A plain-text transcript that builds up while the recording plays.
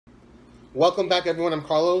Welcome back, everyone. I'm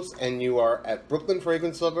Carlos, and you are at Brooklyn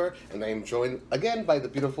Fragrance Lover, and I am joined again by the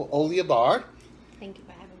beautiful Olya Bar. Thank you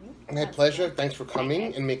for having me. My pleasure. Thanks for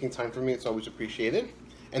coming and making time for me. It's always appreciated,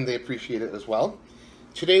 and they appreciate it as well.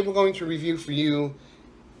 Today, we're going to review for you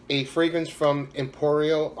a fragrance from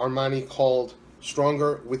Emporio Armani called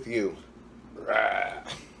Stronger With You.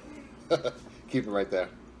 Keep it right there.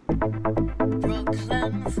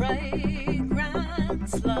 Brooklyn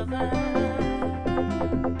Fragrance Lover.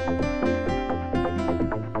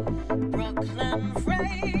 Brooklyn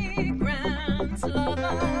Fragrance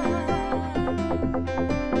Lover.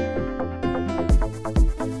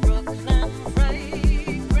 Brooklyn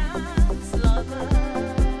Fragrance Lover.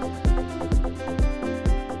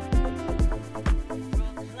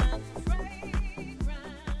 Brooklyn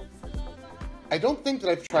Fragrance Lover. I don't think that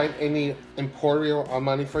I've tried any Emporio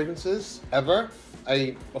Armani fragrances ever.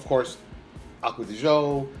 Of course, Acqua di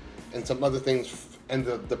Gio and some other things, and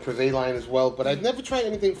the Privé line as well, but I've never tried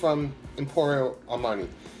anything from Emporio Armani.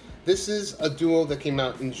 This is a duo that came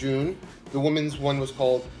out in June. The women's one was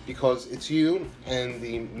called Because It's You, and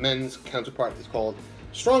the men's counterpart is called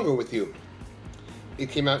Stronger With You. It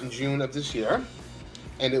came out in June of this year,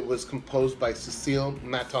 and it was composed by Cecile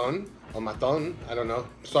Maton, or Maton, I don't know,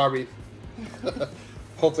 sorry.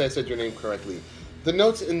 Hopefully I said your name correctly. The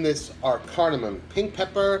notes in this are cardamom, pink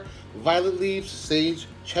pepper, violet leaves, sage,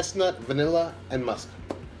 chestnut, vanilla, and musk.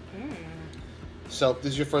 So if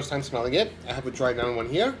this is your first time smelling it, I have a dry down one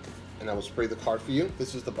here, and I will spray the card for you.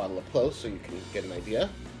 This is the bottle up close so you can get an idea.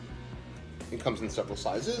 It comes in several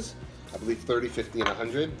sizes. I believe 30, 50, and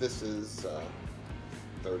 100. This is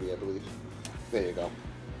 30, I believe. There you go.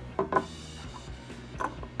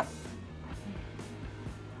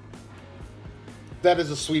 That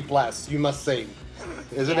is a sweet blast, you must say,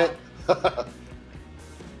 isn't it?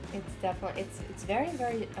 It's definitely it's very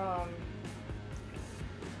it's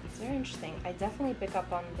very interesting. I definitely pick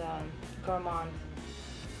up on the gourmand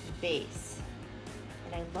base,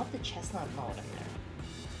 and I love the chestnut note in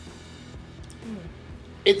there.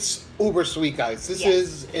 It's uber sweet, guys. This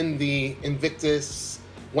is in the Invictus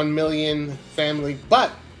 1 million family,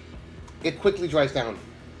 but it quickly dries down.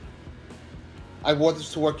 I wore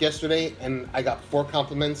this to work yesterday, and I got 4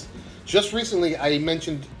 compliments. Just recently, I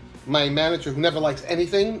mentioned my manager, who never likes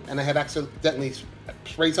anything, and I had accidentally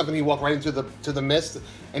sprayed something. He walked right into the mist,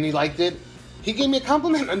 and he liked it. He gave me a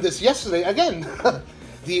compliment on this yesterday again.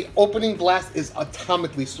 The opening blast is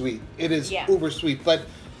atomically sweet. It is uber sweet, but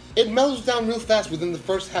it mellows down real fast within the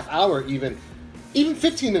first half hour, even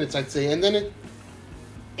 15 minutes, I'd say, and then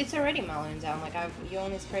it's already mellowing down. Like you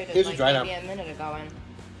only sprayed it like maybe a minute ago, and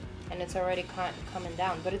it's already coming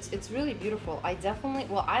down, but it's really beautiful. I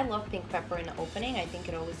love pink pepper in the opening. I think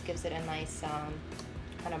it always gives it a nice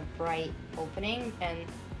kind of bright opening, and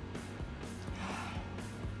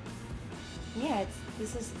yeah,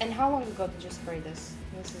 and how long ago did you spray this?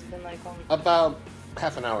 This has been like about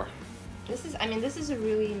half an hour. This is a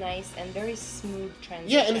really nice and very smooth transition.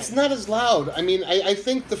 Yeah, and it's not as loud. I mean, I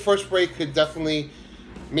think the first spray could definitely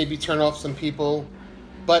maybe turn off some people,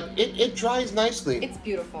 but it dries nicely. It's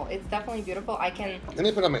beautiful. It's definitely beautiful. Let me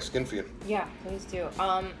put it on my skin for you. Yeah, please do.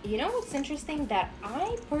 You know what's interesting? That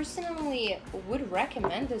I personally would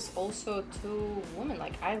recommend this also to women.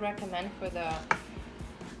 Like, I recommend for the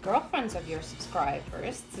girlfriends of your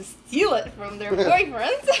subscribers to steal it from their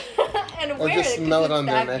boyfriends and wear just it smell it because on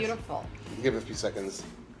it's their that neck. beautiful. Give it a few seconds.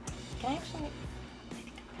 Can I actually?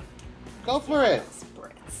 Go for it. Spritz.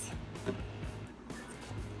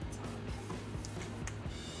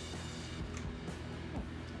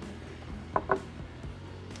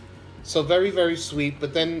 So very, very sweet,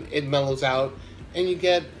 but then it mellows out, and you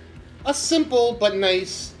get a simple but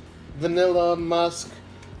nice vanilla, musk,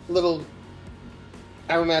 little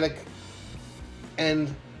aromatic,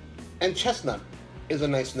 and chestnut is a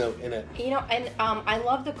nice note in it. You know, and I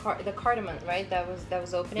love the cardamom, right? That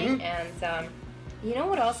was opening, and you know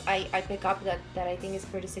what else I pick up that I think is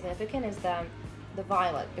pretty significant is the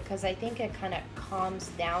violet, because I think it kind of calms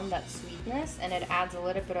down that sweetness, and it adds a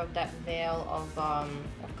little bit of that veil of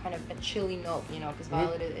kind of a chilly note, you know, because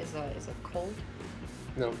violet is a cold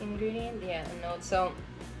ingredient, a note. So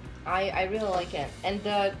I really like it, and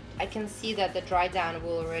I can see that the dry down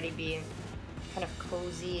will already be kind of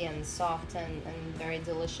cozy and soft and very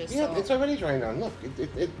delicious. Yeah, so it's already drying down. Look,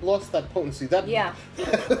 it lost that potency. And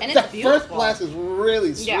it's that beautiful. First blast is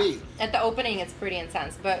really sweet. Yeah, at the opening it's pretty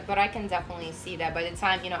intense, but I can definitely see that by the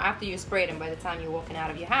time, after you sprayed and by the time you're walking out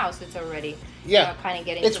of your house, it's already kind of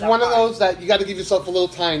getting. It's one of those that you got to give yourself a little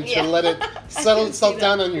time to let it settle itself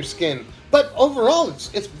down on your skin. But overall, it's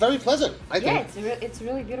very pleasant, I Yeah, think. it's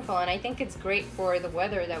really beautiful, and I think it's great for the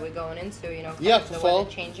weather that we're going into. You know, Yeah, the for fall. weather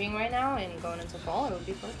changing right now, and going into fall, it would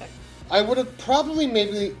be perfect. I would have probably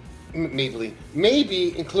maybe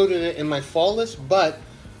included it in my fall list, but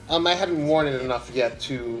I hadn't worn it enough yet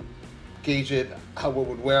to gauge it how it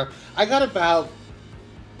would wear. I got about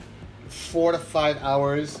 4 to 5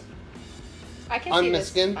 hours I can on see my this.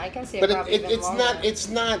 skin, I can see but it probably even longer. it's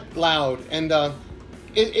not loud, and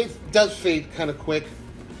it does fade kind of quick.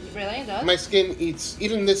 Really, it does. My skin eats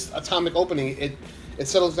even this atomic opening. It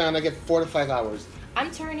settles down. I get 4 to 5 hours.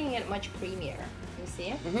 I'm turning it much creamier. You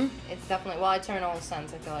see? Mhm. It's definitely. Well, I turn all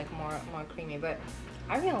scents. I feel like more creamy, but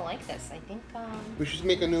I really like this. I think. We should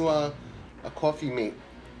make a new a coffee mate,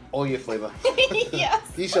 Olya flavor. Yes.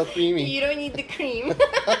 He's so creamy. You don't need the cream.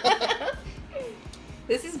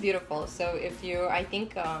 This is beautiful. So if you, I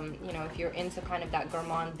think, you know, if you're into kind of that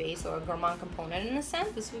gourmand base or a gourmand component in a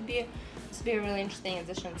scent, this would be a really interesting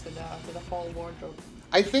addition to the fall wardrobe.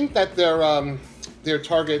 I think that their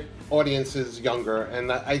target audience is younger,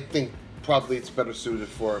 and I think probably it's better suited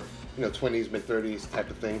for 20s, mid 30s type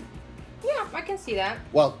of thing. Yeah, I can see that.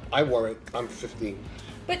 Well, I wore it. I'm 50.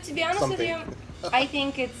 But to be honest with you, I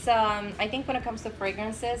think it's I think when it comes to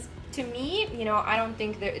fragrances, to me, I don't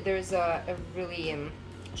think there's a really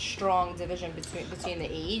strong division between the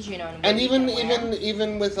age, and And what you even can wear.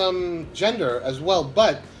 even with gender as well,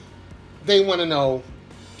 but they want to know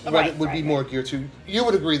what Right, it would be right, more geared to. You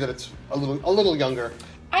would agree that it's a little younger.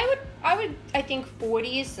 I think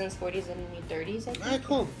 40s, since 40s and new 30s, I think. All right,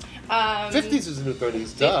 cool. 50s 50s is the new 30s.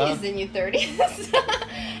 50s Duh. the new 30s.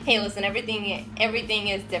 Hey, listen, everything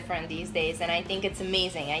is different these days, and I think it's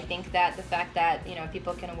amazing. I think that the fact that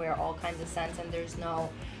people can wear all kinds of scents, and there's no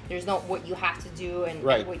what you have to do and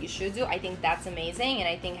Right. what you should do. I think that's amazing, and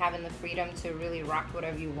I think having the freedom to really rock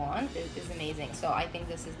whatever you want is amazing. So I think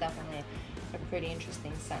this is definitely a pretty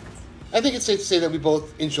interesting scent. I think it's safe to say that we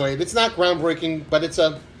both enjoy it. It's not groundbreaking, but it's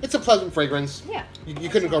a pleasant fragrance. Yeah. You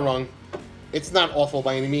couldn't go wrong. It's not awful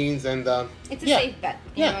by any means, and It's a yeah. safe bet.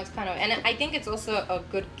 Yeah. It's kind of, and I think it's also a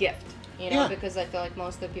good gift, Yeah. because I feel like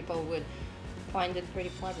most of the people would find it pretty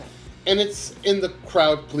pleasant. And it's in the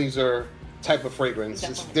crowd pleaser type of fragrance.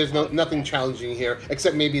 Definitely. There's nothing challenging here,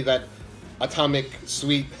 except maybe that atomic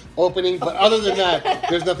sweet opening. But other than that,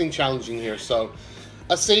 there's nothing challenging here. So,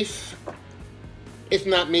 a safe, if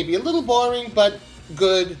not maybe a little boring, but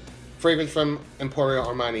good fragrance from Emporio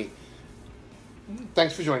Armani.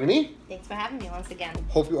 Thanks for joining me. Thanks for having me once again.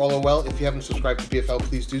 Hope you all are well. If you haven't subscribed to BFL,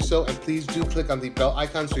 please do so. And please do click on the bell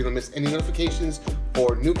icon so you don't miss any notifications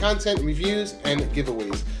for new content, reviews, and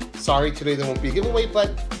giveaways. Sorry, today there won't be a giveaway, but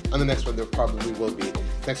on the next one there probably will be.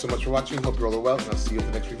 Thanks so much for watching. Hope you all are well, and I'll see you at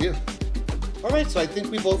the next review. All right, so I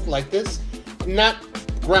think we both like this. Not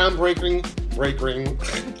groundbreaking, breaking.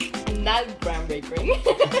 Not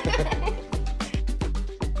groundbreaking.